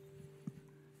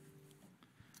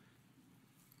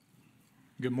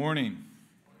Good morning.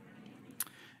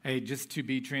 Hey, just to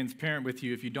be transparent with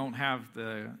you, if you don't have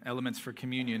the elements for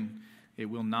communion, it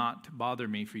will not bother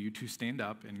me for you to stand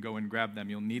up and go and grab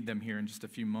them. You'll need them here in just a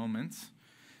few moments.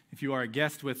 If you are a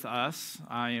guest with us,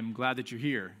 I am glad that you're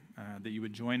here, that you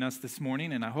would join us this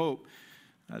morning, and I hope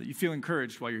that you feel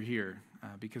encouraged while you're here,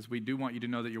 because we do want you to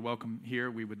know that you're welcome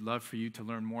here. We would love for you to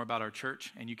learn more about our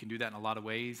church, and you can do that in a lot of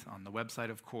ways, on the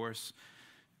website, of course.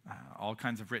 All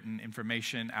kinds of written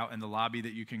information out in the lobby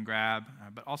that you can grab.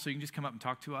 But also you can just come up and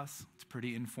talk to us. It's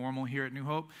pretty informal here at New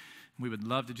Hope. We would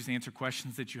love to just answer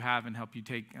questions that you have and help you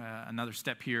take another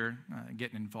step here,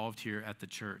 getting involved here at the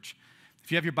church.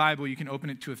 If you have your Bible, you can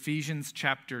open it to Ephesians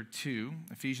chapter 2.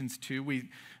 Ephesians 2. We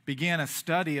began a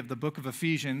study of the book of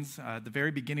Ephesians at the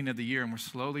very beginning of the year, and we're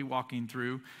slowly walking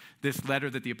through this letter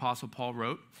that the Apostle Paul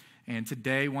wrote. And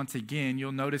today, once again,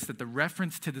 you'll notice that the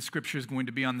reference to the scripture is going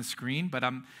to be on the screen, but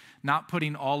I'm not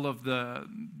putting all of the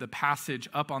passage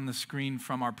up on the screen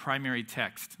from our primary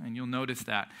text. And you'll notice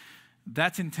that.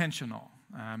 That's intentional.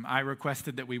 I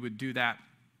requested that we would do that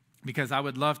because I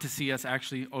would love to see us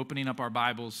actually opening up our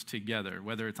Bibles together,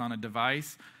 whether it's on a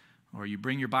device or you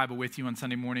bring your Bible with you on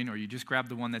Sunday morning or you just grab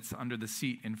the one that's under the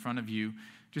seat in front of you.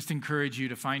 Just encourage you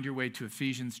to find your way to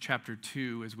Ephesians chapter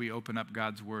 2 as we open up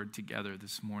God's word together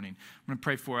this morning. I'm going to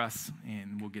pray for us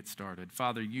and we'll get started.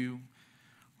 Father, you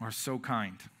are so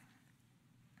kind.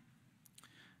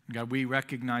 God, we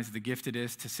recognize the gift it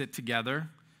is to sit together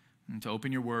and to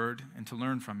open your word and to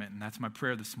learn from it. And that's my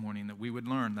prayer this morning, that we would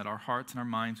learn, that our hearts and our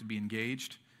minds would be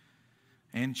engaged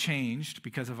and changed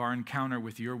because of our encounter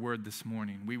with your word this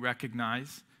morning. We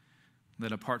recognize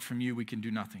that apart from you, we can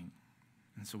do nothing.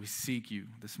 And so we seek you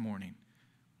this morning.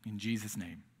 In Jesus'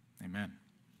 name, amen.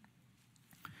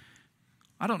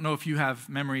 I don't know if you have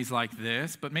memories like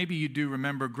this, but maybe you do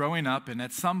remember growing up and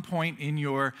at some point in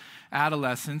your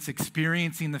adolescence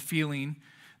experiencing the feeling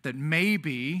that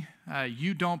maybe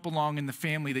you don't belong in the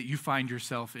family that you find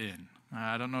yourself in.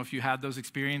 I don't know if you had those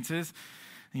experiences.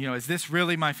 You know, is this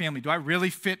really my family? Do I really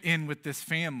fit in with this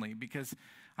family? Because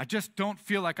I just don't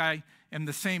feel like I am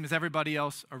the same as everybody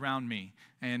else around me.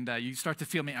 And you start to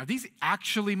feel, man, are these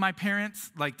actually my parents?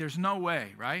 Like, there's no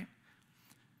way, right?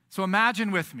 So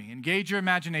imagine with me, engage your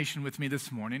imagination with me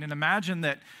this morning, and imagine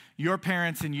that your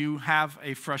parents and you have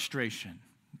a frustration.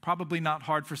 Probably not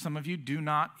hard for some of you. Do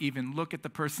not even look at the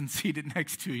person seated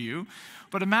next to you.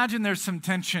 But imagine there's some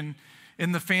tension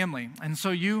in the family. And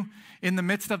so you, in the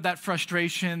midst of that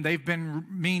frustration, they've been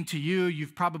mean to you.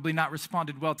 You've probably not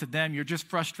responded well to them. You're just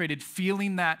frustrated,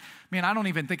 feeling that, man, I don't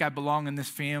even think I belong in this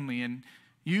family. And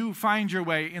you find your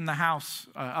way in the house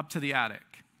up to the attic.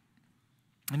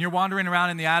 And you're wandering around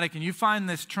in the attic and you find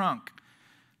this trunk.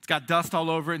 It's got dust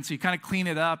all over it, and so you kind of clean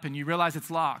it up and you realize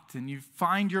it's locked. And you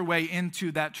find your way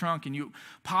into that trunk and you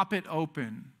pop it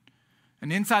open.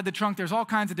 And inside the trunk, there's all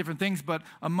kinds of different things, but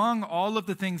among all of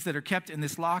the things that are kept in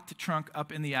this locked trunk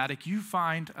up in the attic, you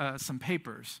find some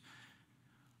papers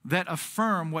that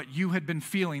affirm what you had been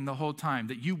feeling the whole time,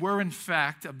 that you were, in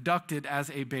fact, abducted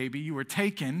as a baby. You were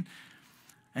taken,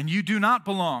 and you do not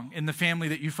belong in the family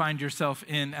that you find yourself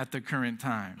in at the current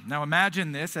time. Now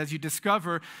imagine this, as you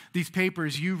discover these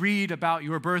papers, you read about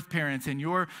your birth parents, and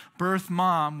your birth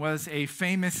mom was a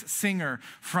famous singer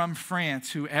from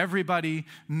France who everybody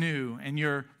knew, and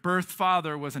your birth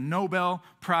father was a Nobel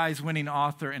Prize winning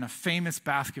author and a famous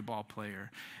basketball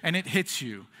player. And it hits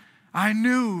you. I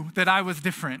knew that I was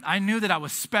different. I knew that I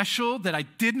was special, that I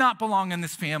did not belong in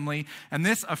this family, and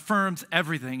this affirms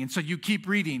everything. And so you keep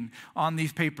reading on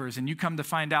these papers, and you come to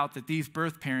find out that these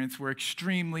birth parents were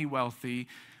extremely wealthy,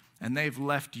 and they've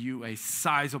left you a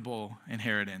sizable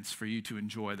inheritance for you to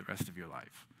enjoy the rest of your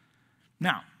life.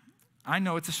 Now, I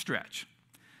know it's a stretch.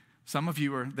 Some of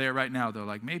you are there right now, though,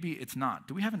 like, maybe it's not.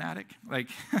 Do we have an attic?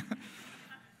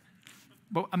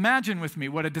 But imagine with me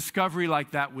what a discovery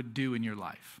like that would do in your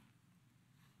life.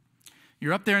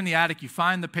 You're up there in the attic, you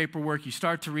find the paperwork, you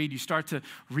start to read, you start to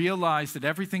realize that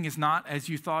everything is not as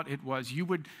you thought it was. You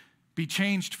would be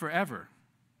changed forever.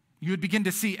 You would begin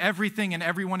to see everything and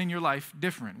everyone in your life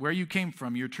different, where you came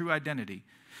from, your true identity,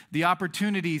 the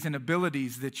opportunities and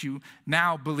abilities that you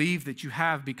now believe that you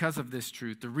have because of this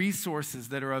truth, the resources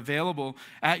that are available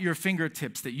at your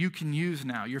fingertips that you can use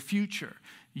now, your future.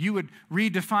 You would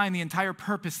redefine the entire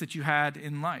purpose that you had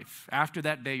in life. After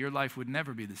that day, your life would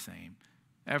never be the same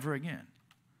ever again.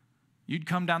 You'd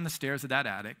come down the stairs of that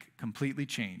attic completely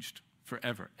changed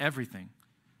forever. Everything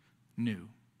new,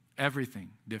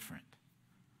 everything different.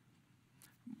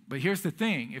 But here's the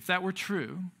thing, if that were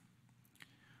true,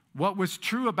 what was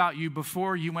true about you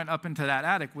before you went up into that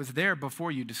attic was there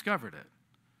before you discovered it.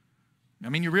 I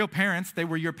mean, your real parents, they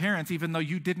were your parents even though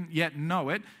you didn't yet know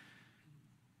it.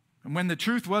 And when the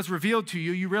truth was revealed to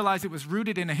you, you realized it was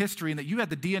rooted in a history and that you had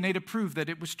the DNA to prove that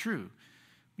it was true.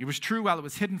 It was true while it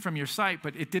was hidden from your sight,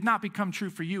 but it did not become true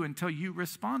for you until you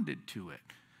responded to it.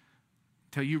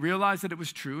 Until you realized that it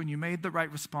was true and you made the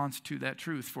right response to that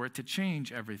truth for it to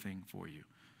change everything for you.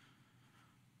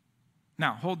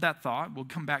 Now, hold that thought. We'll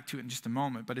come back to it in just a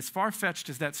moment. But as far-fetched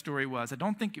as that story was, I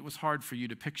don't think it was hard for you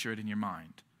to picture it in your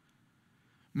mind.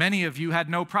 Many of you had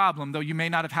no problem, though you may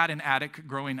not have had an attic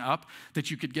growing up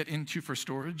that you could get into for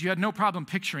storage. You had no problem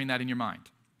picturing that in your mind.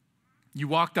 You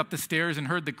walked up the stairs and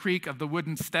heard the creak of the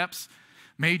wooden steps,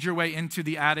 made your way into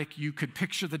the attic. You could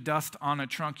picture the dust on a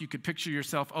trunk. You could picture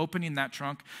yourself opening that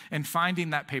trunk and finding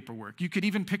that paperwork. You could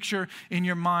even picture in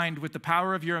your mind, with the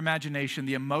power of your imagination,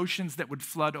 the emotions that would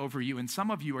flood over you. And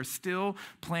some of you are still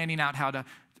planning out how to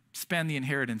spend the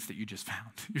inheritance that you just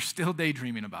found. You're still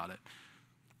daydreaming about it.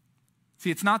 See,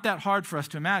 it's not that hard for us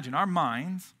to imagine. Our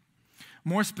minds,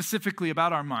 more specifically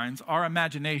about our minds, our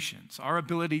imaginations, our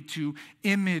ability to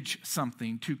image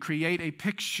something, to create a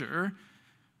picture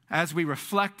as we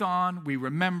reflect on, we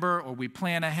remember, or we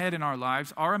plan ahead in our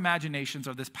lives. Our imaginations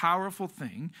are this powerful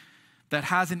thing that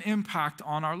has an impact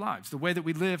on our lives, the way that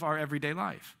we live our everyday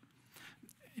life.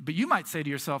 But you might say to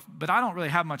yourself, but I don't really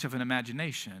have much of an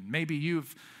imagination. Maybe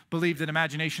you've believed that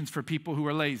imagination's for people who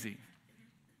are lazy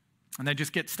and they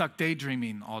just get stuck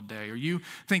daydreaming all day. Or you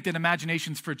think that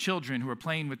imagination's for children who are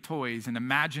playing with toys and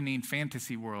imagining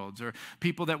fantasy worlds, or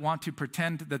people that want to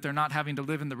pretend that they're not having to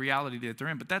live in the reality that they're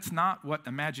in. But that's not what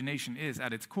imagination is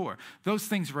at its core. Those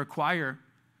things require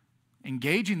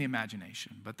engaging the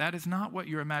imagination, but that is not what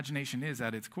your imagination is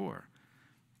at its core.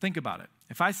 Think about it.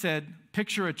 If I said,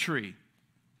 picture a tree,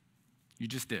 you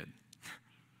just did.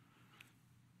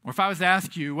 Or if I was to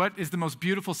ask you, what is the most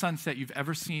beautiful sunset you've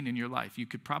ever seen in your life? You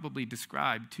could probably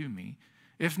describe to me.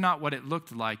 If not what it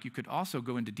looked like, you could also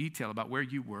go into detail about where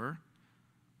you were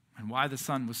and why the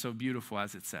sun was so beautiful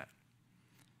as it set.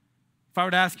 If I were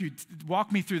to ask you,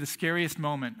 walk me through the scariest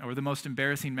moment or the most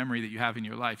embarrassing memory that you have in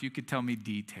your life, you could tell me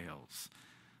details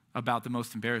about the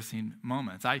most embarrassing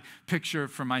moments. I picture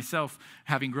for myself,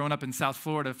 having grown up in South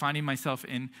Florida, finding myself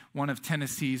in one of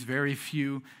Tennessee's very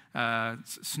few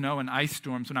snow and ice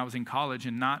storms when I was in college,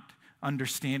 and not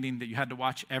understanding that you had to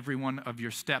watch every one of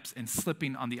your steps and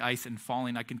slipping on the ice and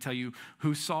falling. I can tell you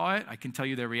who saw it. I can tell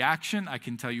you their reaction. I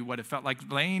can tell you what it felt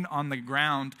like laying on the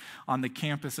ground on the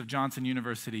campus of Johnson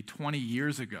University 20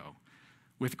 years ago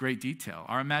with great detail.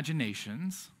 Our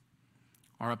imaginations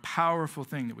are a powerful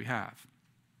thing that we have.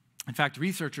 In fact,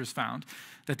 researchers found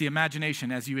that the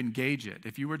imagination, as you engage it,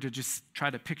 if you were to just try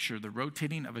to picture the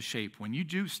rotating of a shape, when you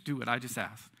just do what I just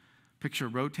asked, picture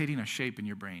rotating a shape in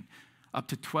your brain, up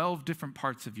to 12 different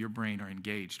parts of your brain are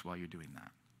engaged while you're doing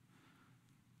that.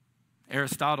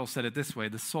 Aristotle said it this way: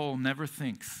 the soul never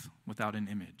thinks without an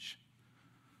image.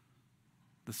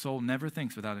 The soul never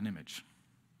thinks without an image.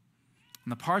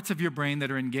 And the parts of your brain that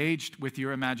are engaged with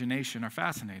your imagination are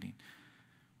fascinating.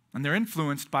 And they're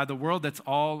influenced by the world that's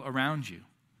all around you,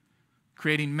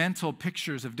 creating mental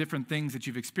pictures of different things that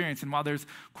you've experienced. And while there's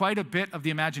quite a bit of the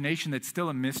imagination that's still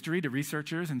a mystery to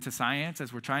researchers and to science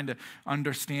as we're trying to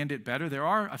understand it better, there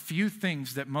are a few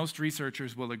things that most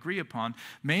researchers will agree upon,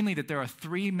 mainly that there are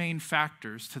three main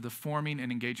factors to the forming and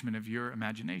engagement of your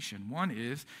imagination. One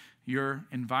is your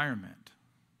environment.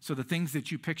 So the things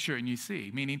that you picture and you see,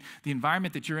 meaning the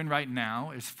environment that you're in right now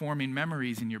is forming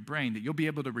memories in your brain that you'll be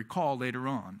able to recall later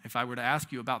on if I were to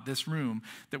ask you about this room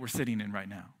that we're sitting in right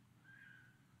now.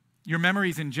 Your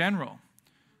memories in general.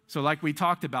 So like we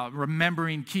talked about,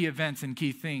 remembering key events and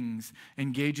key things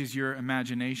engages your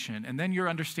imagination. And then your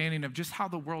understanding of just how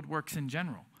the world works in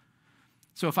general.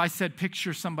 So if I said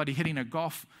picture somebody hitting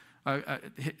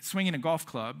swinging a golf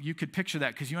club, you could picture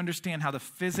that because you understand how the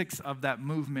physics of that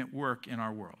movement work in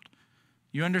our world.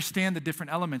 You understand the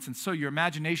different elements, and so your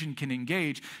imagination can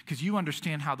engage because you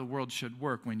understand how the world should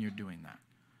work when you're doing that.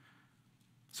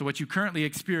 So what you currently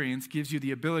experience gives you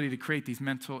the ability to create these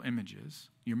mental images.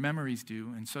 Your memories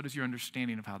do, and so does your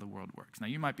understanding of how the world works. Now,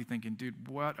 you might be thinking, dude,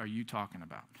 what are you talking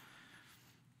about?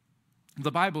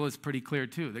 The Bible is pretty clear,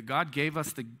 too, that God gave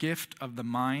us the gift of the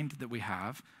mind that we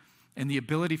have and the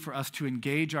ability for us to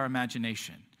engage our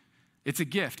imagination. It's a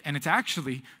gift, and it's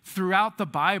actually, throughout the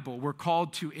Bible, we're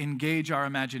called to engage our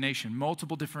imagination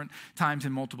multiple different times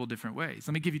in multiple different ways.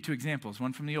 Let me give you two examples,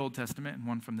 one from the Old Testament and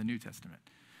one from the New Testament.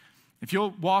 If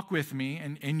you'll walk with me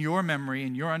in your memory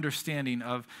and your understanding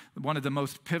of one of the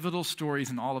most pivotal stories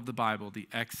in all of the Bible, the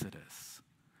Exodus.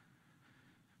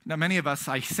 Now, many of us,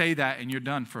 I say that and you're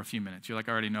done for a few minutes. You're like,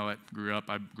 I already know it. I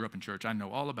grew up in church. I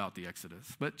know all about the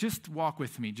Exodus. But just walk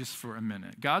with me just for a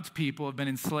minute. God's people have been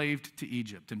enslaved to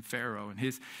Egypt and Pharaoh and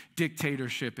his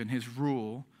dictatorship and his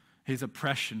rule his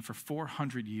oppression for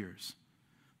 400 years.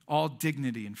 All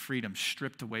dignity and freedom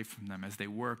stripped away from them as they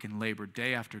work and labor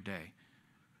day after day,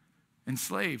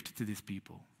 enslaved to these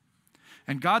people.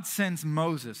 And God sends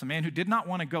Moses, a man who did not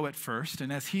want to go at first.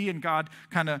 And as he and God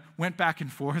kind of went back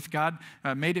and forth, God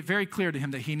made it very clear to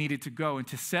him that he needed to go and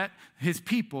to set his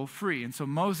people free. And so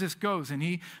Moses goes and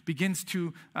he begins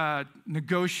to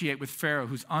negotiate with Pharaoh,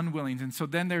 who's unwilling. And so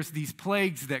then there's these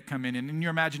plagues that come in. And in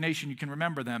your imagination, you can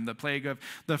remember them. The plague of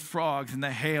the frogs and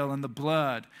the hail and the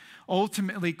blood.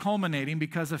 Ultimately culminating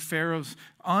because of Pharaoh's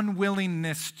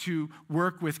unwillingness to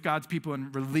work with God's people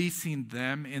and releasing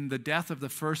them in the death of the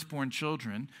firstborn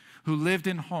children who lived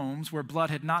in homes where blood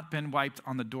had not been wiped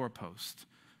on the doorpost.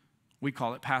 We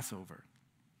call it Passover.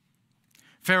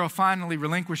 Pharaoh finally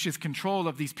relinquishes control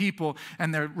of these people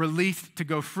and they're released to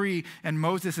go free, and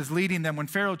Moses is leading them when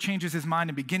Pharaoh changes his mind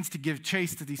and begins to give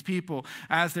chase to these people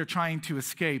as they're trying to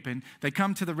escape. And they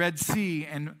come to the Red Sea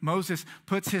and Moses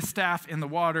puts his staff in the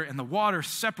water and the water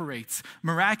separates,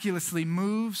 miraculously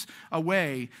moves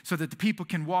away so that the people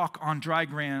can walk on dry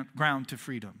ground to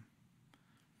freedom.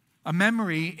 A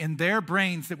memory in their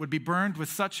brains that would be burned with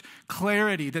such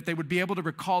clarity that they would be able to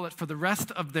recall it for the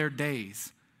rest of their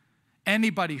days.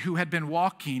 Anybody who had been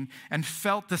walking and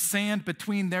felt the sand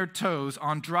between their toes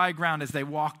on dry ground as they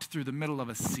walked through the middle of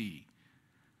a sea.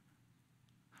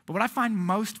 But what I find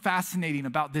most fascinating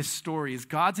about this story is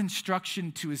God's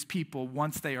instruction to his people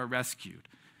once they are rescued.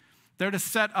 They're to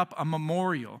set up a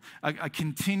memorial, a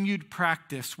continued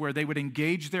practice where they would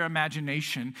engage their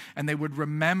imagination and they would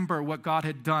remember what God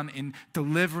had done in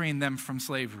delivering them from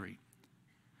slavery.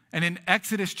 And in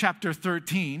Exodus chapter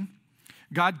 13,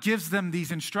 God gives them these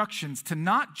instructions to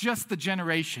not just the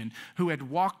generation who had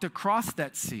walked across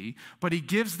that sea, but he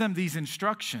gives them these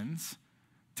instructions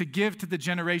to give to the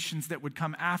generations that would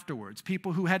come afterwards,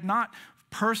 people who had not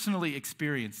personally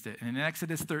experienced it. And in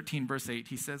Exodus 13, verse 8,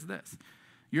 he says this,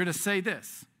 "You're to say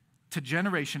this to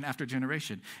generation after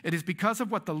generation. It is because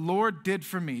of what the Lord did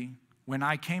for me when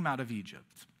I came out of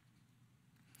Egypt."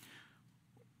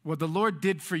 What the Lord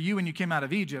did for you when you came out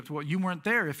of Egypt, well, you weren't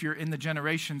there if you're in the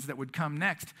generations that would come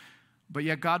next, but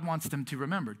yet God wants them to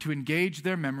remember, to engage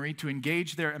their memory, to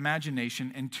engage their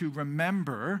imagination, and to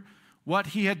remember what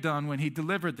he had done when he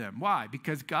delivered them. Why?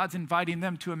 Because God's inviting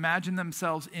them to imagine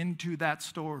themselves into that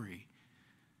story.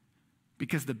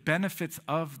 Because the benefits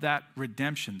of that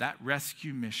redemption, that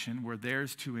rescue mission, were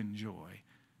theirs to enjoy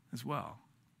as well.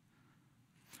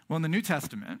 Well, in the New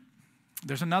Testament,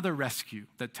 there's another rescue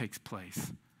that takes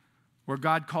place, where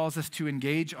God calls us to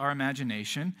engage our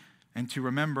imagination and to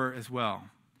remember as well.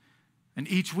 And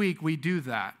each week we do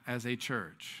that as a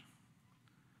church.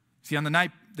 See, on the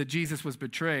night that Jesus was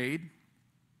betrayed,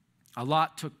 a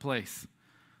lot took place.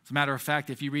 As a matter of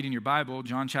fact, if you read in your Bible,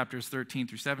 John chapters 13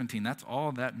 through 17, that's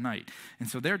all that night. And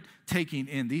so they're taking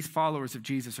in, these followers of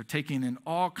Jesus are taking in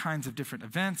all kinds of different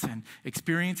events and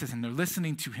experiences, and they're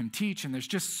listening to him teach, and there's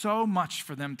just so much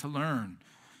for them to learn.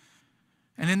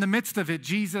 And in the midst of it,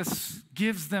 Jesus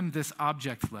gives them this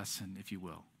object lesson, if you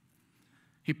will.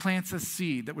 He plants a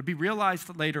seed that would be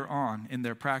realized later on in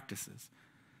their practices.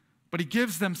 But he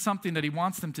gives them something that he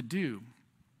wants them to do.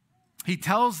 He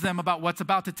tells them about what's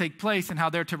about to take place and how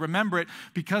they're to remember it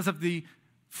because of the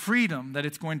freedom that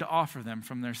it's going to offer them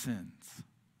from their sins.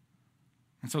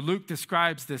 And so Luke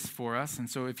describes this for us. And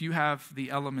so if you have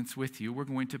the elements with you, we're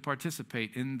going to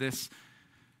participate in this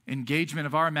engagement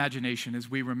of our imagination as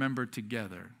we remember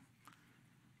together.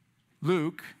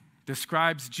 Luke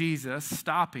describes Jesus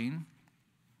stopping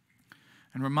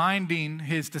and reminding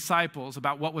his disciples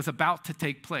about what was about to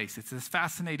take place. It's this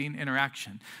fascinating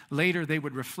interaction. Later, they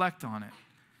would reflect on it,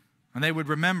 and they would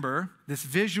remember this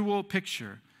visual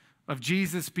picture of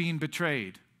Jesus being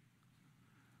betrayed,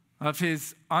 of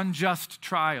his unjust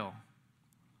trial,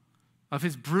 of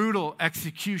his brutal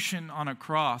execution on a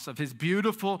cross, of his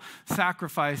beautiful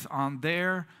sacrifice on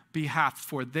their behalf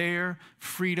for their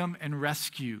freedom and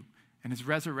rescue, and his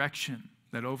resurrection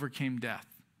that overcame death.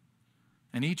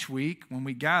 And each week, when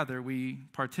we gather, we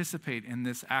participate in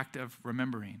this act of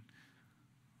remembering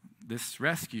this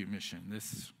rescue mission,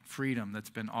 this freedom that's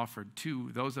been offered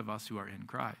to those of us who are in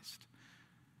Christ.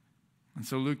 And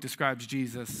so Luke describes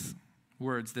Jesus'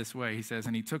 words this way. He says,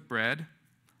 "And he took bread,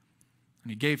 and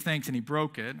he gave thanks, and he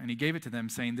broke it, and he gave it to them,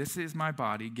 saying, 'This is my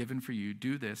body given for you.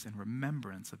 Do this in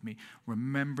remembrance of me.'"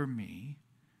 Remember me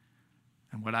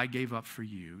and what I gave up for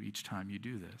you each time you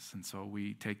do this. And so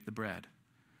we take the bread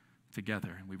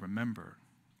together and we remember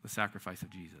the sacrifice of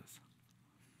Jesus.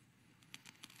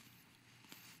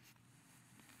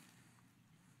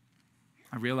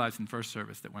 I realized in first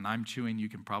service that when I'm chewing, you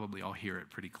can probably all hear it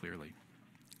pretty clearly.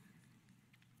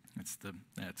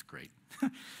 That's great.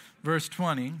 Verse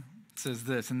 20 says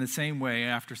this, in the same way,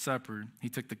 after supper, he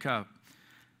took the cup,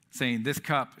 saying, this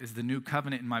cup is the new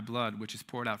covenant in my blood, which is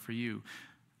poured out for you.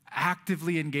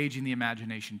 Actively engaging the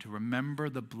imagination to remember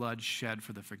the blood shed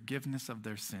for the forgiveness of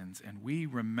their sins. And we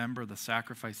remember the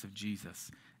sacrifice of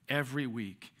Jesus every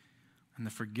week and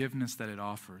the forgiveness that it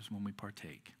offers when we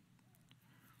partake.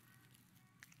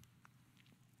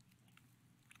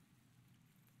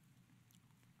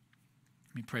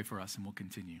 Let me pray for us and we'll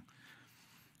continue.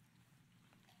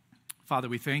 Father,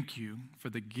 we thank you for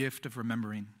the gift of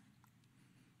remembering,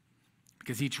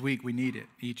 because each week we need it.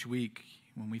 Each week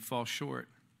when we fall short,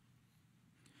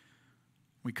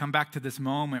 we come back to this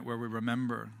moment where we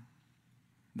remember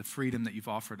the freedom that you've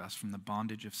offered us from the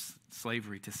bondage of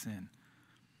slavery to sin.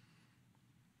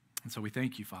 And so we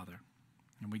thank you, Father,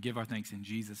 and we give our thanks in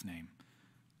Jesus' name.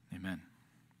 Amen.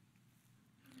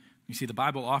 You see, the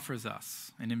Bible offers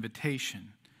us an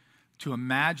invitation to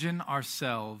imagine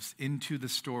ourselves into the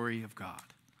story of God.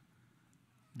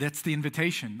 That's the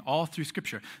invitation all through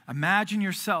Scripture. Imagine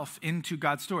yourself into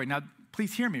God's story. Now,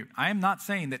 please hear me. I am not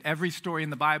saying that every story in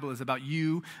the Bible is about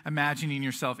you imagining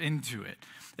yourself into it.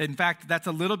 In fact, that's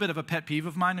a little bit of a pet peeve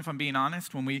of mine, if I'm being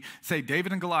honest, when we say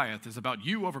David and Goliath is about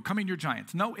you overcoming your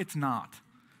giants. No, it's not.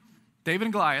 David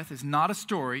and Goliath is not a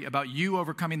story about you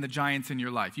overcoming the giants in your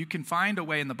life. You can find a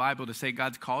way in the Bible to say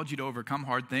God's called you to overcome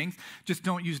hard things. Just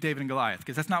don't use David and Goliath,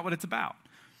 because that's not what it's about.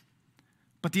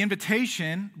 But the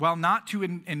invitation, while not to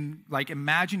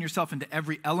imagine yourself into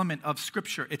every element of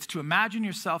Scripture, it's to imagine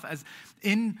yourself as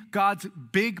in God's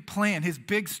big plan, his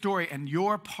big story, and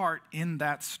your part in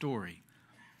that story.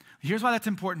 Here's why that's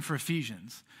important for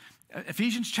Ephesians.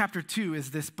 Ephesians chapter 2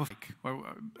 is this book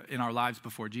in our lives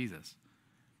before Jesus.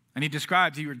 And he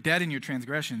describes you were dead in your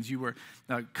transgressions. You were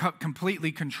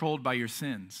completely controlled by your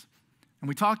sins. And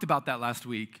we talked about that last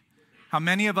week. How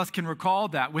many of us can recall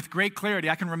that with great clarity?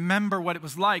 I can remember what it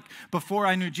was like before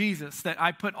I knew Jesus, that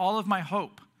I put all of my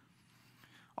hope,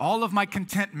 all of my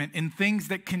contentment in things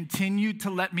that continued to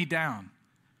let me down.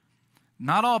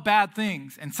 Not all bad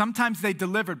things, and sometimes they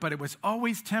delivered, but it was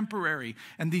always temporary.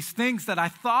 And these things that I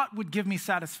thought would give me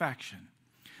satisfaction,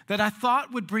 that I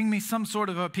thought would bring me some sort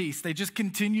of a peace, they just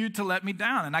continued to let me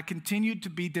down, and I continued to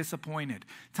be disappointed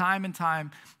time and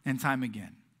time and time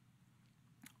again.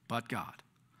 But God,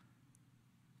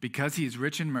 because he is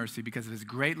rich in mercy, because of his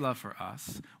great love for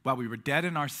us, while we were dead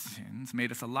in our sins,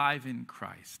 made us alive in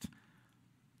Christ.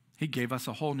 He gave us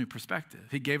a whole new perspective.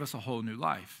 He gave us a whole new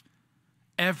life.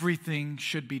 Everything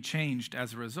should be changed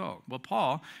as a result. Well,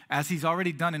 Paul, as he's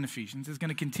already done in Ephesians, is going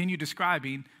to continue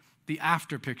describing the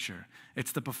after picture.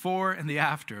 It's the before and the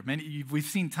after. We've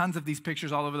seen tons of these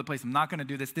pictures all over the place. I'm not going to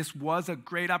do this. This was a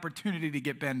great opportunity to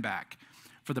get Ben back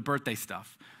for the birthday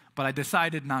stuff. But I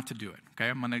decided not to do it, okay?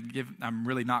 I'm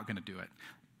really not going to do it,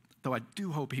 though I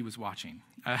do hope he was watching.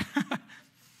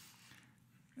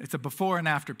 It's a before and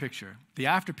after picture. The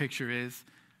after picture is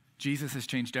Jesus has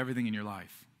changed everything in your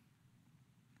life.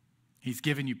 He's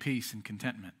given you peace and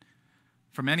contentment.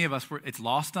 For many of us, it's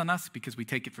lost on us because we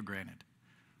take it for granted,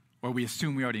 or we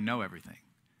assume we already know everything.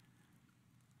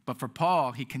 But for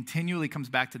Paul, he continually comes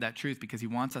back to that truth because he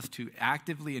wants us to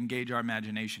actively engage our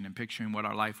imagination in picturing what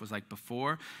our life was like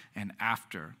before and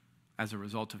after as a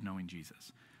result of knowing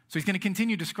Jesus. So he's going to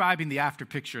continue describing the after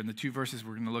picture in the two verses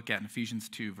we're going to look at in Ephesians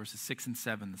 2, verses 6 and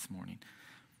 7 this morning.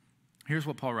 Here's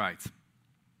what Paul writes.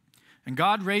 And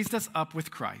God raised us up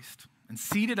with Christ and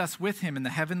seated us with him in the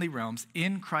heavenly realms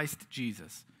in Christ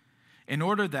Jesus, in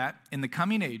order that in the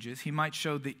coming ages he might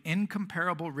show the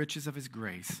incomparable riches of his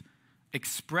grace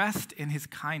expressed in his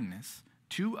kindness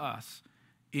to us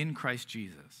in Christ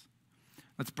Jesus.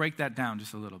 Let's break that down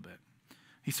just a little bit.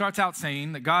 He starts out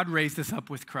saying that God raised us up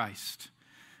with Christ,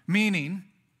 meaning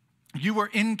you were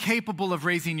incapable of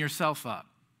raising yourself up.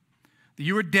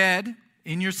 You were dead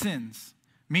in your sins,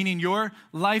 meaning your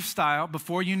lifestyle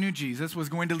before you knew Jesus was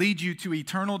going to lead you to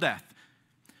eternal death,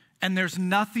 and there's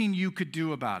nothing you could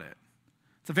do about it.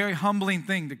 It's a very humbling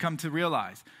thing to come to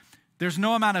realize. There's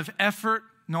no amount of effort,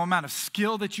 no amount of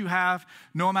skill that you have,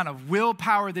 no amount of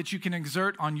willpower that you can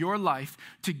exert on your life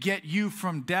to get you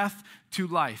from death to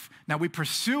life. Now, we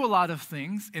pursue a lot of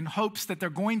things in hopes that they're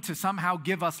going to somehow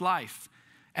give us life,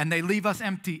 and they leave us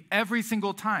empty every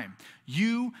single time.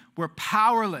 You were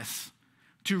powerless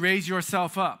to raise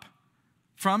yourself up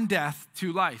from death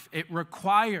to life. It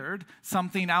required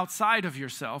something outside of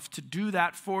yourself to do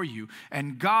that for you,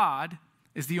 and God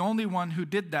is the only one who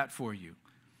did that for you.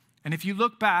 And if you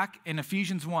look back in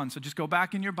Ephesians 1, so just go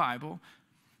back in your Bible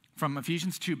from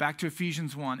Ephesians 2 back to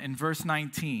Ephesians 1 in verse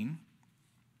 19,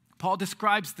 Paul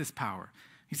describes this power.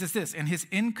 He says this, and his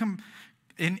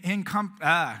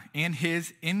in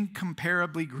his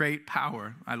incomparably great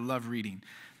power. I love reading.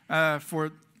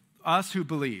 For us who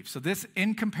believe. So this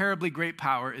incomparably great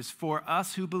power is for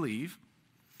us who believe.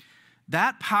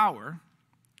 That power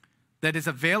that is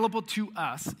available to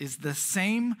us is the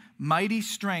same mighty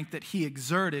strength that he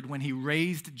exerted when he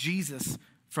raised Jesus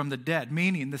from the dead.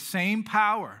 Meaning the same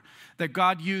power that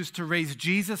God used to raise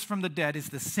Jesus from the dead is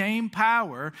the same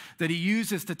power that he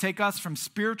uses to take us from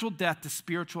spiritual death to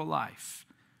spiritual life.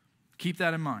 Keep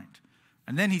that in mind.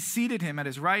 And then he seated him at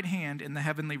his right hand in the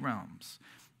heavenly realms.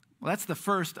 Well, that's the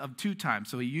first of two times.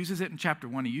 So he uses it in chapter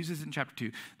 1. He uses it in chapter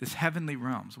 2. This heavenly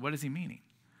realms. What is he meaning?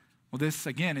 Well, this,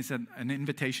 again, is an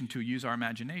invitation to use our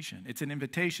imagination. It's an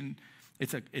invitation.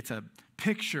 It's a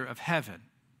picture of heaven.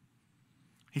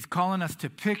 He's calling us to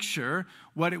picture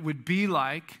what it would be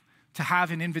like to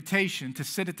have an invitation to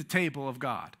sit at the table of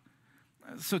God.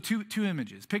 So two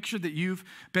images. Picture that you've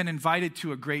been invited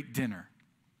to a great dinner.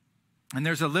 And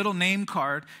there's a little name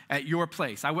card at your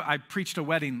place. I preached a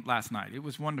wedding last night. It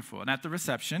was wonderful. And at the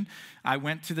reception, I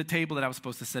went to the table that I was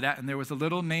supposed to sit at, and there was a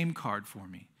little name card for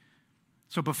me.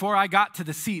 So before I got to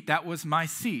the seat, that was my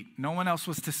seat. No one else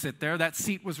was to sit there. That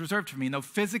seat was reserved for me. And though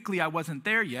physically I wasn't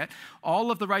there yet,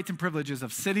 all of the rights and privileges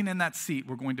of sitting in that seat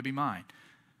were going to be mine.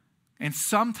 And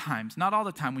sometimes, not all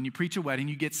the time, when you preach a wedding,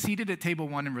 you get seated at table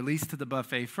 1 and released to the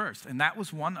buffet first. And that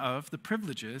was one of the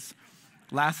privileges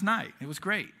last night. It was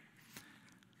great.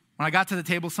 When I got to the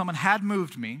table, someone had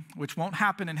moved me, which won't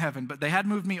happen in heaven, but they had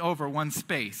moved me over one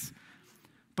space.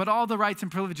 But all the rights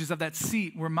and privileges of that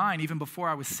seat were mine even before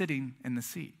I was sitting in the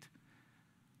seat.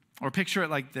 Or picture it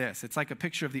like this. It's like a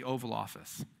picture of the Oval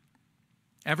Office.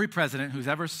 Every president who's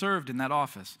ever served in that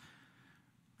office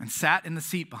and sat in the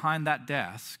seat behind that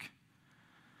desk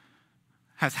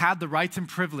has had the rights and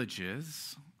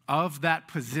privileges of that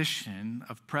position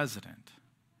of president.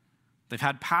 They've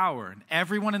had power, and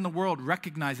everyone in the world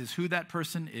recognizes who that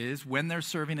person is when they're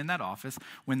serving in that office,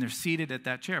 when they're seated at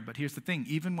that chair. But here's the thing,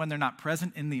 even when they're not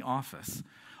present in the office,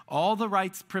 all the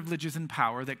rights, privileges, and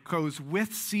power that goes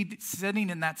with sitting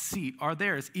in that seat are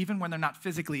theirs, even when they're not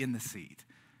physically in the seat.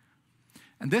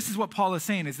 And this is what Paul is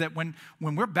saying, is that when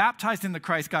we're baptized into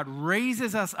Christ, God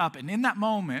raises us up, and in that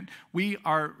moment, we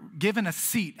are given a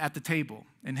seat at the table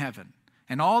in heaven.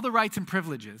 And all the rights and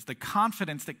privileges, the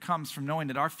confidence that comes from knowing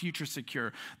that our future is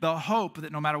secure, the hope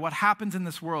that no matter what happens in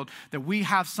this world, that we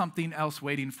have something else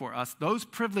waiting for us. Those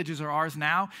privileges are ours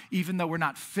now, even though we're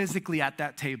not physically at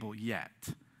that table yet.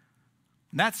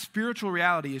 And that spiritual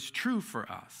reality is true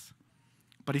for us.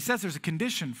 But he says there's a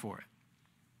condition for it.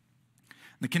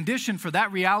 The condition for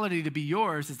that reality to be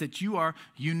yours is that you are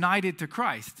united to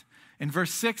Christ. In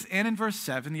verse 6 and in verse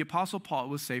 7, the Apostle Paul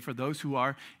will say, for those who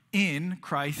are in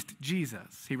Christ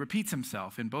Jesus. He repeats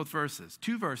himself in both verses.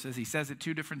 2 verses, he says it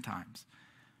 2 different times.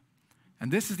 And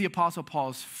this is the Apostle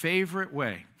Paul's favorite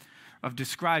way of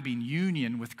describing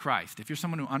union with Christ. If you're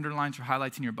someone who underlines or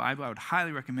highlights in your Bible, I would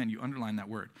highly recommend you underline that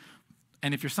word.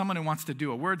 And if you're someone who wants to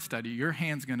do a word study, your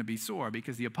hand's going to be sore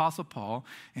because the Apostle Paul,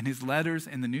 in his letters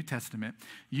in the New Testament,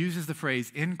 uses the phrase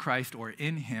in Christ or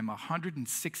in him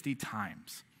 160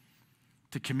 times.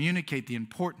 To communicate the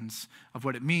importance of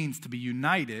what it means to be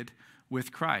united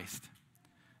with Christ.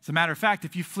 As a matter of fact,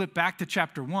 if you flip back to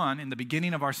chapter 1 in the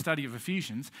beginning of our study of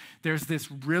Ephesians, there's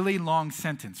this really long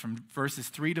sentence from verses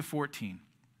 3 to 14.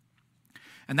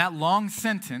 And that long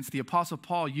sentence, the Apostle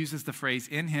Paul uses the phrase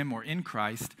in him or in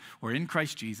Christ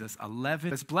Jesus, 11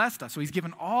 has blessed us. So he's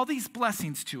given all these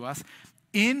blessings to us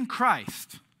in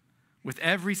Christ. With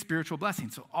every spiritual blessing.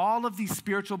 So all of these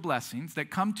spiritual blessings that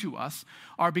come to us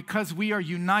are because we are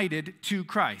united to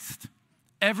Christ.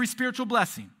 Every spiritual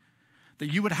blessing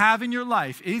that you would have in your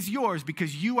life is yours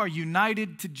because you are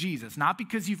united to Jesus. Not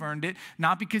because you've earned it,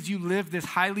 not because you live this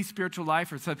highly spiritual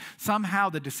life or somehow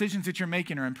the decisions that you're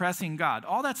making are impressing God.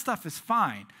 All that stuff is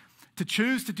fine. To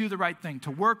choose to do the right thing,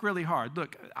 to work really hard.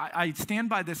 Look, I stand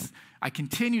by this. I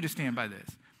continue to stand by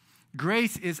this.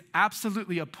 Grace is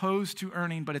absolutely opposed to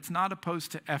earning, but it's not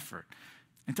opposed to effort.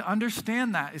 And to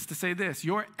understand that is to say this,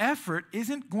 your effort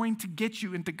isn't going to get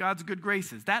you into God's good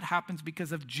graces. That happens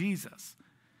because of Jesus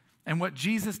and what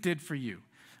Jesus did for you.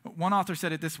 One author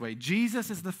said it this way, Jesus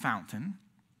is the fountain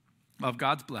of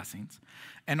God's blessings,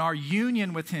 and our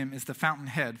union with him is the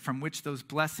fountainhead from which those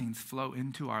blessings flow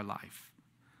into our life.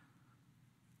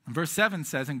 And verse 7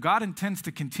 says, and God intends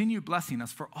to continue blessing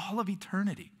us for all of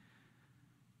eternity.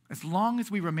 As long as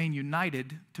we remain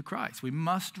united to Christ, we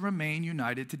must remain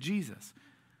united to Jesus.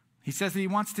 He says that he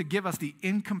wants to give us the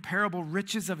incomparable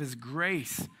riches of his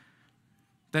grace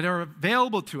that are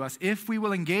available to us if we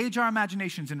will engage our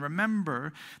imaginations and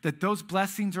remember that those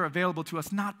blessings are available to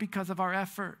us not because of our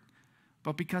effort,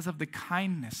 but because of the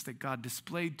kindness that God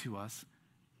displayed to us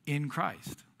in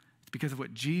Christ. It's because of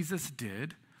what Jesus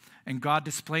did and God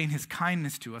displaying his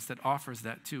kindness to us that offers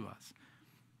that to us.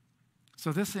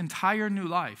 So this entire new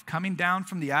life, coming down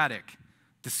from the attic,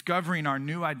 discovering our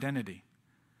new identity,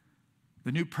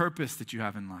 the new purpose that you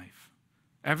have in life,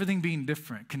 everything being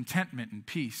different, contentment and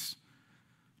peace,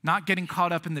 not getting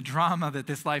caught up in the drama that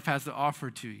this life has to offer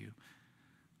to you,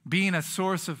 being a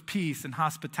source of peace and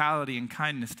hospitality and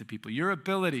kindness to people. Your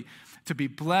ability to be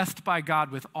blessed by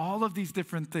God with all of these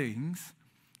different things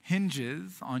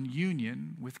hinges on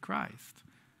union with Christ.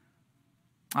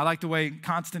 I like the way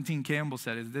Constantine Campbell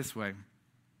said it this way: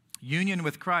 union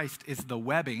with Christ is the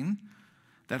webbing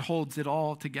that holds it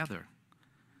all together.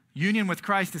 Union with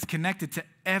Christ is connected to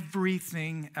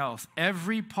everything else.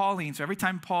 Every Pauline, so every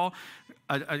time Paul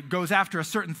goes after a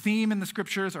certain theme in the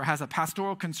scriptures or has a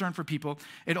pastoral concern for people,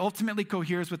 it ultimately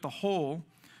coheres with the whole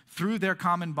through their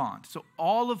common bond. So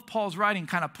all of Paul's writing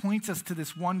kind of points us to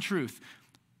this one truth: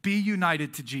 be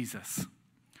united to Jesus.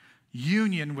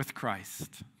 Union with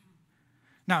Christ.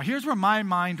 Now, here's where my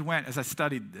mind went as I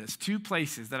studied this. Two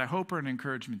places that I hope are an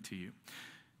encouragement to you.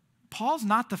 Paul's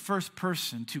not the first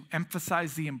person to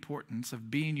emphasize the importance of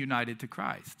being united to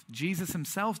Christ. Jesus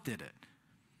himself did it.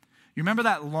 You remember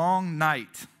that long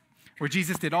night where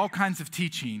Jesus did all kinds of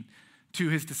teaching to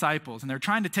his disciples, and they're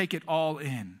trying to take it all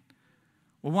in.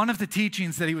 Well, one of the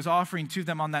teachings that he was offering to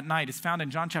them on that night is found in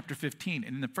John chapter 15.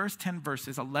 And in the first 10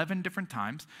 verses, 11 different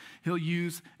times, he'll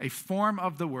use a form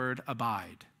of the word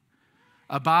abide.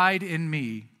 Abide in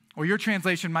me. Or your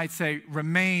translation might say,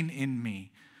 remain in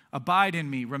me. Abide in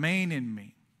me, remain in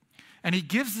me. And he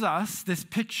gives us this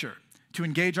picture to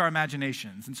engage our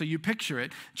imaginations. And so you picture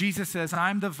it. Jesus says,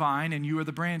 I'm the vine and you are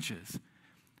the branches.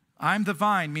 I'm the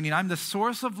vine, meaning I'm the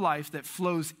source of life that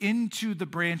flows into the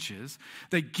branches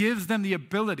that gives them the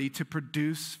ability to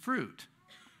produce fruit.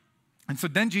 And so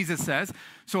then Jesus says,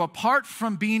 so apart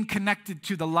from being connected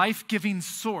to the life-giving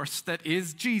source that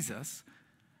is Jesus,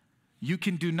 you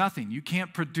can do nothing. You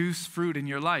can't produce fruit in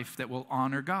your life that will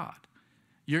honor God.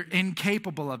 You're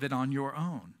incapable of it on your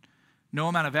own. No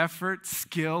amount of effort,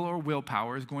 skill, or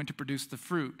willpower is going to produce the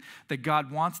fruit that God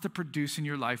wants to produce in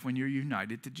your life when you're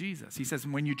united to Jesus. He says,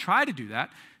 when you try to do that,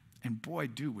 and boy,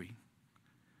 do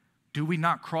we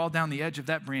not crawl down the edge of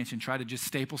that branch and try to just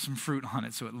staple some fruit on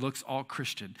it so it looks all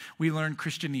Christian. We learn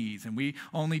Christianese, and we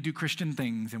only do Christian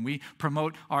things, and we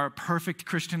promote our perfect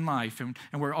Christian life, and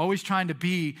we're always trying to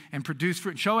be and produce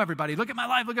fruit and show everybody, look at my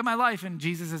life, and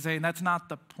Jesus is saying, that's not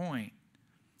the point.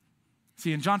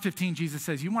 See, in John 15, Jesus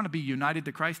says, you want to be united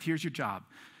to Christ? Here's your job.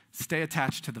 Stay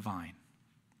attached to the vine.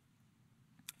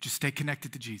 Just stay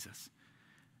connected to Jesus,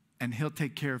 and he'll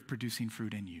take care of producing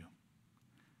fruit in you.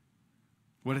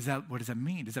 What does that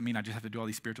mean? Does that mean I just have to do all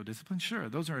these spiritual disciplines? Sure,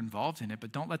 those are involved in it,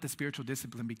 but don't let the spiritual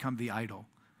discipline become the idol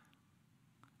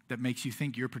that makes you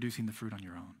think you're producing the fruit on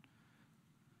your own.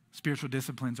 Spiritual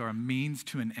disciplines are a means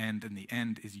to an end, and the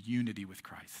end is unity with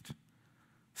Christ.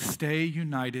 Stay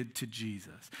united to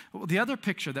Jesus. Well, the other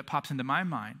picture that pops into my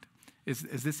mind is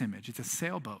this image. It's a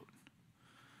sailboat.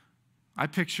 I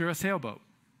picture a sailboat.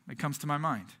 It comes to my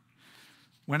mind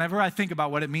whenever I think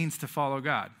about what it means to follow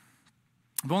God.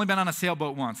 I've only been on a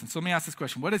sailboat once, and so let me ask this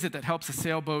question. What is it that helps a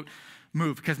sailboat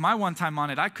move? Because my one time on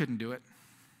it, I couldn't do it.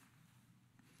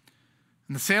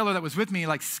 And the sailor that was with me,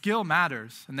 skill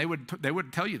matters, and they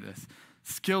would tell you this.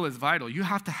 Skill is vital. You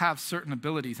have to have certain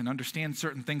abilities and understand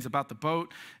certain things about the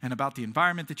boat and about the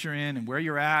environment that you're in and where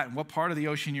you're at and what part of the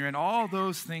ocean you're in. All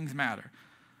those things matter.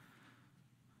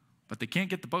 But they can't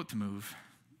get the boat to move.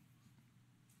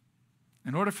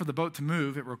 In order for the boat to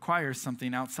move, it requires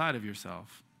something outside of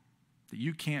yourself that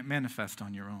you can't manifest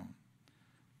on your own.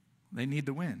 They need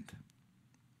the wind.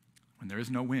 When there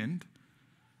is no wind,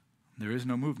 there is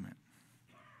no movement.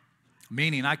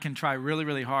 Meaning I can try really,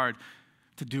 really hard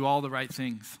to do all the right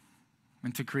things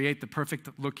and to create the perfect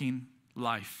looking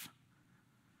life.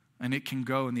 And it can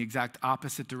go in the exact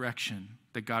opposite direction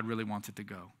that God really wants it to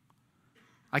go.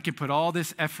 I can put all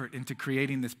this effort into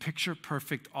creating this picture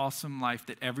perfect, awesome life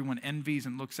that everyone envies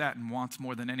and looks at and wants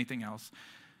more than anything else.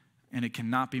 And it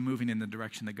cannot be moving in the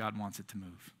direction that God wants it to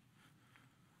move.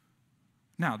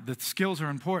 Now, the skills are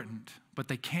important, but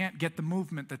they can't get the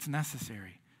movement that's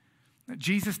necessary.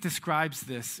 Jesus describes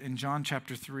this in John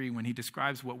chapter 3 when he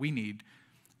describes what we need,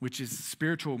 which is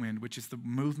spiritual wind, which is the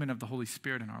movement of the Holy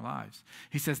Spirit in our lives.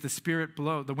 He says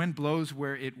the wind blows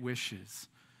where it wishes,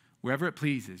 wherever it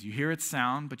pleases. You hear its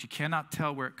sound, but you cannot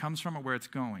tell where it comes from or where it's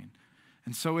going.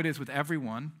 And so it is with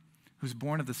everyone who's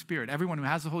born of the Spirit. Everyone who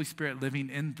has the Holy Spirit living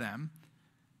in them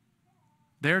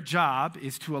Their job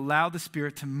is to allow the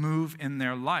Spirit to move in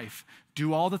their life.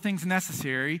 Do all the things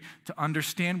necessary to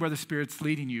understand where the Spirit's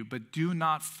leading you, but do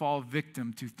not fall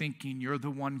victim to thinking you're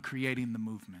the one creating the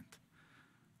movement,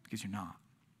 because you're not.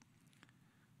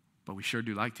 But we sure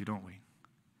do like to, don't we?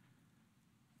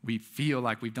 We feel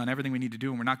like we've done everything we need to do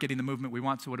and we're not getting the movement we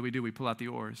want, so what do? We pull out the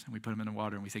oars and we put them in the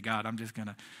water and we say, God,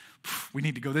 we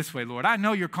need to go this way, Lord. I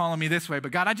know you're calling me this way,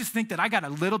 but God, I just think that I got a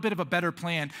little bit of a better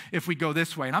plan if we go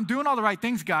this way. And I'm doing all the right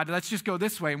things, God, let's just go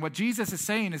this way. And what Jesus is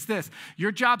saying is this: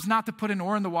 your job's not to put an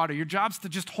oar in the water. Your job's to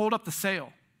just hold up the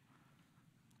sail.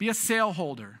 Be a sail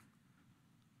holder.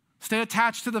 Stay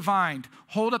attached to the vine.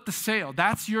 Hold up the sail.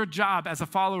 That's your job as a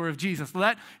follower of Jesus.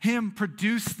 Let him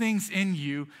produce things in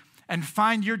you and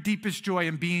find your deepest joy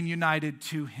in being united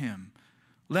to him.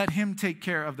 Let him take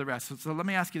care of the rest. So let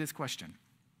me ask you this question.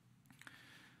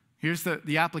 Here's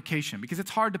the application, because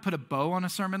it's hard to put a bow on a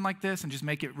sermon like this and just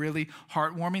make it really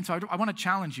heartwarming. So I want to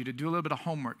challenge you to do a little bit of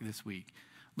homework this week,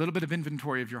 a little bit of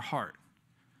inventory of your heart.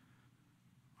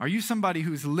 Are you somebody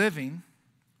who's living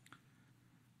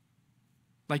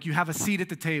like you have a seat at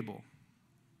the table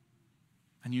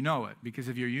and you know it because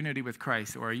of your unity with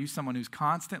Christ? Or are you someone who's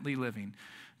constantly living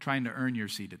trying to earn your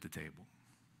seat at the table?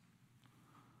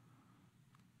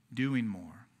 Doing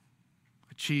more,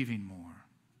 achieving more,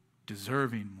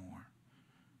 deserving more,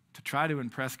 to try to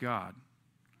impress God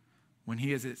when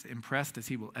he is as impressed as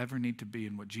he will ever need to be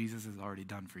in what Jesus has already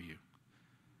done for you.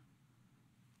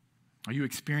 Are you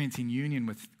experiencing union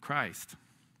with Christ?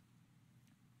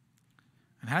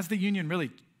 And has the union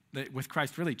with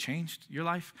Christ really changed your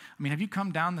life? I mean, have you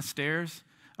come down the stairs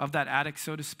of that attic,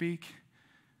 so to speak,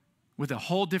 with a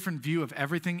whole different view of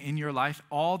everything in your life?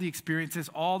 All the experiences,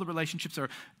 all the relationships are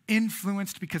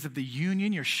influenced because of the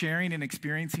union you're sharing and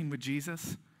experiencing with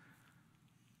Jesus.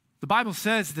 The Bible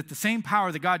says that the same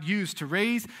power that God used to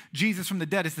raise Jesus from the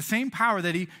dead is the same power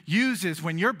that he uses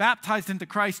when you're baptized into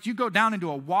Christ. You go down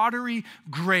into a watery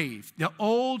grave. The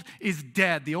old is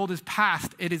dead. The old is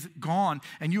past. It is gone.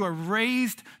 And you are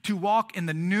raised to walk in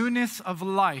the newness of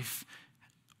life.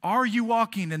 Are you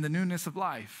walking in the newness of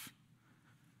life?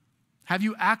 Have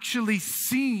you actually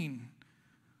seen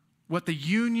what the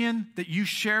union that you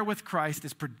share with Christ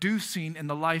is producing in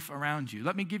the life around you?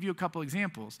 Let me give you a couple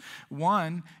examples.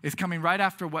 One is coming right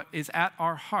after what is at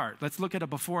our heart. Let's look at a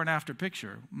before and after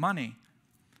picture. Money.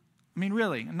 I mean,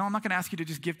 really, no, I'm not going to ask you to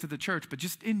just give to the church, but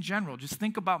just in general, just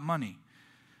think about money.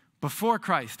 Before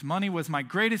Christ, money was my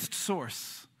greatest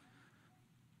source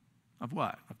of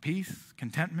what? Of peace,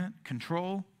 contentment,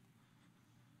 control.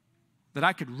 That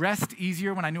I could rest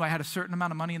easier when I knew I had a certain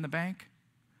amount of money in the bank.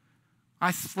 I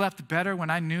slept better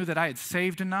when I knew that I had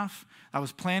saved enough. I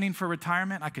was planning for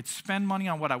retirement. I could spend money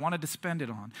on what I wanted to spend it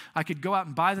on. I could go out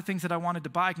and buy the things that I wanted to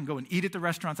buy. I can go and eat at the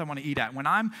restaurants I want to eat at. When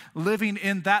I'm living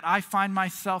in that, I find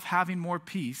myself having more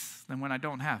peace than when I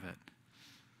don't have it.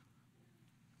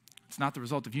 It's not the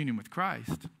result of union with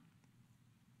Christ.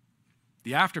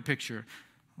 The after picture: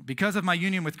 because of my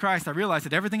union with Christ, I realize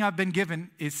that everything I've been given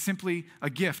is simply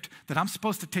a gift that I'm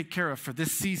supposed to take care of for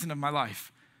this season of my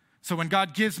life. So when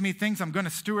God gives me things, I'm going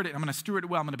to steward it. I'm going to steward it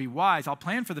well. I'm going to be wise. I'll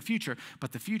plan for the future,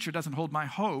 but the future doesn't hold my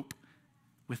hope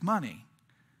with money.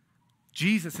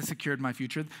 Jesus has secured my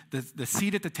future. The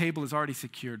seat at the table is already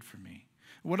secured for me.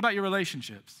 What about your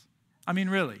relationships? I mean,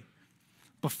 really.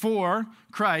 Before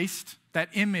Christ, that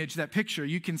image, that picture,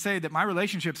 you can say that my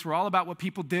relationships were all about what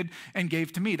people did and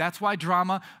gave to me. That's why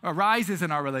drama arises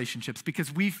in our relationships,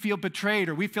 because we feel betrayed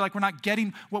or we feel like we're not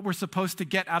getting what we're supposed to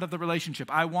get out of the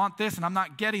relationship. I want this and I'm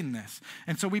not getting this.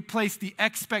 And so we place the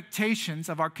expectations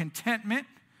of our contentment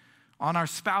on our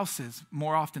spouses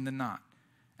more often than not.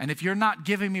 And if you're not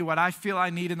giving me what I feel I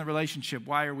need in the relationship,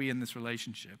 why are we in this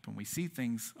relationship? And we see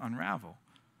things unravel.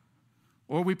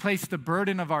 Or we place the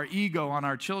burden of our ego on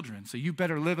our children. So you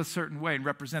better live a certain way and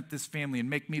represent this family and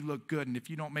make me look good. And if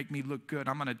you don't make me look good,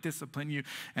 I'm going to discipline you.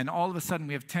 And all of a sudden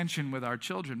we have tension with our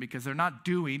children because they're not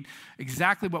doing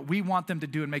exactly what we want them to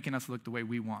do and making us look the way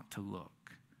we want to look.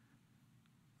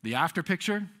 The after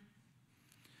picture: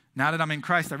 now that I'm in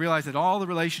Christ, I realize that all the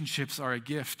relationships are a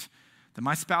gift, that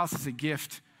my spouse is a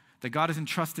gift that God has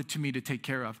entrusted to me to take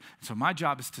care of. So my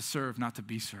job is to serve, not to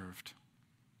be served.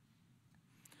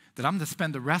 That I'm to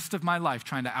spend the rest of my life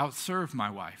trying to outserve my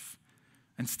wife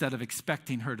instead of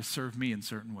expecting her to serve me in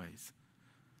certain ways.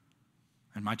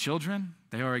 And my children,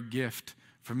 they are a gift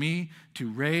for me to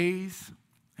raise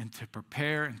and to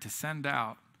prepare and to send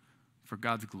out for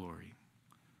God's glory,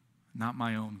 not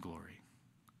my own glory.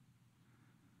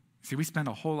 See, we spend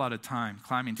a whole lot of time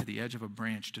climbing to the edge of a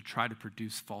branch to try to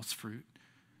produce false fruit.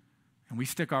 And we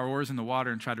stick our oars in the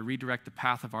water and try to redirect the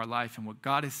path of our life. And what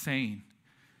God is saying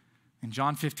In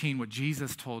John 15, what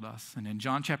Jesus told us, and in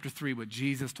John chapter 3, what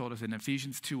Jesus told us, in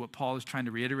Ephesians 2, what Paul is trying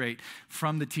to reiterate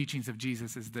from the teachings of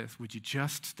Jesus is this: would you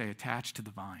just stay attached to the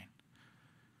vine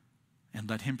and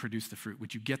let him produce the fruit?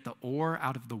 Would you get the oar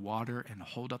out of the water and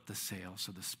hold up the sail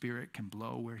so the Spirit can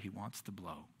blow where he wants to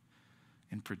blow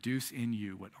and produce in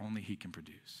you what only he can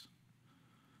produce?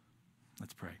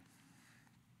 Let's pray.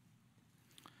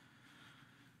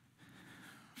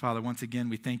 Father, once again,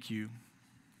 we thank you.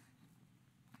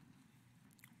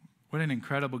 What an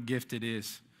incredible gift it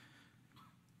is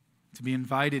to be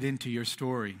invited into your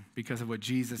story because of what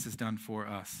Jesus has done for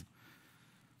us.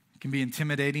 It can be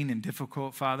intimidating and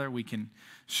difficult, Father. We can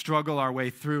struggle our way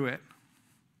through it.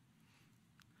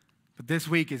 But this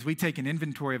week, as we take an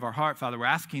inventory of our heart, Father, we're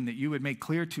asking that you would make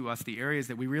clear to us the areas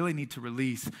that we really need to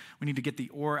release. We need to get the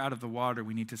oar out of the water.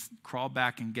 We need to crawl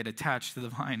back and get attached to the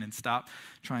vine and stop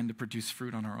trying to produce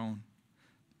fruit on our own.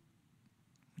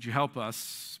 Would you help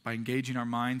us by engaging our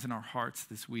minds and our hearts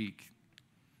this week,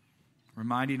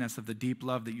 reminding us of the deep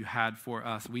love that you had for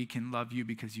us. We can love you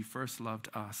because you first loved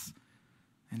us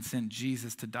and sent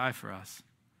Jesus to die for us.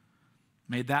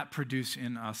 May that produce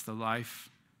in us the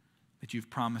life that you've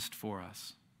promised for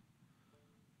us.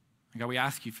 And God, we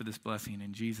ask you for this blessing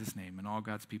in Jesus' name, and all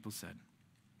God's people said.